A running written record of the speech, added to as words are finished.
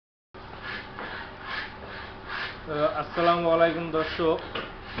আসসালামু আলাইকুম দর্শক।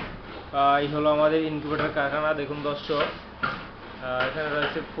 এই হলো আমাদের ইনকিউবেটর কারখানা। দেখুন দর্শক, এখানে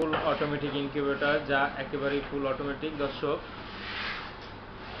রয়েছে ফুল অটোমেটিক ইনকিউবেটর, যা একেবারেই ফুল অটোমেটিক। দর্শক,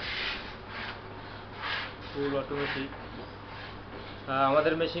 ফুল অটোমেটিক।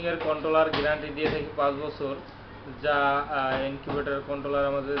 আমাদের মেশিনের কন্ট্রোলার গ্যারান্টি দিয়ে থাকি 5 বছর, যা ইনকিউবেটর কন্ট্রোলার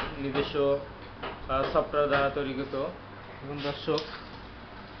আমাদের নিজস্ব সফটওয়্যার দ্বারা তৈরিকৃত। দেখুন দর্শক,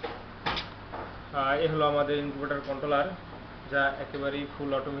 এই হলো আমাদের ইনকিউবেটর কন্ট্রোলার, যা একেবারেই ফুল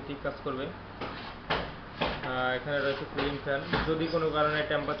অটোমেটিক কাজ করবে। এখানে রয়েছে কুলিং ফ্যান। যদি কোনো কারণে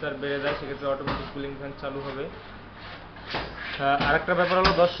টেম্পারেচার বেড়ে যায়, সেক্ষেত্রে অটোমেটিক কুলিং ফ্যান চালু হবে। আরেকটা ব্যাপার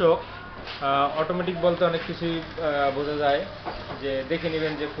হলো দর্শক, অটোমেটিক বলতে অনেক কিছুই বোঝা যায়, যে দেখে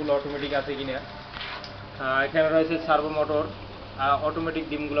নেবেন যে ফুল অটোমেটিক আছে কিনা। এখানে রয়েছে সার্ভো মোটর, অটোমেটিক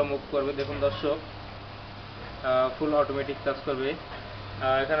ডিমগুলো মুভ করবে। দেখুন দর্শক, ফুল অটোমেটিক কাজ করবে।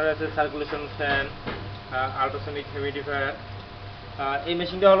 এখানে রয়েছে সার্কুলেশন ফ্যান, আল্ট্রাসনিক হিউমিডিফায়ার। এই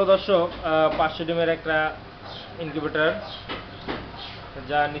মেশিনটা হলো দর্শক 500 ডিমের একটা ইনকিউবেটর,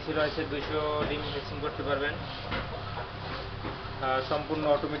 যা নিচে রয়েছে 200 ডিম মিক্সিং করতে পারবেন। সম্পূর্ণ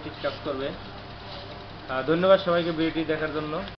অটোমেটিক কাজ করবে। ধন্যবাদ সবাইকে ভিডিওটি দেখার জন্য।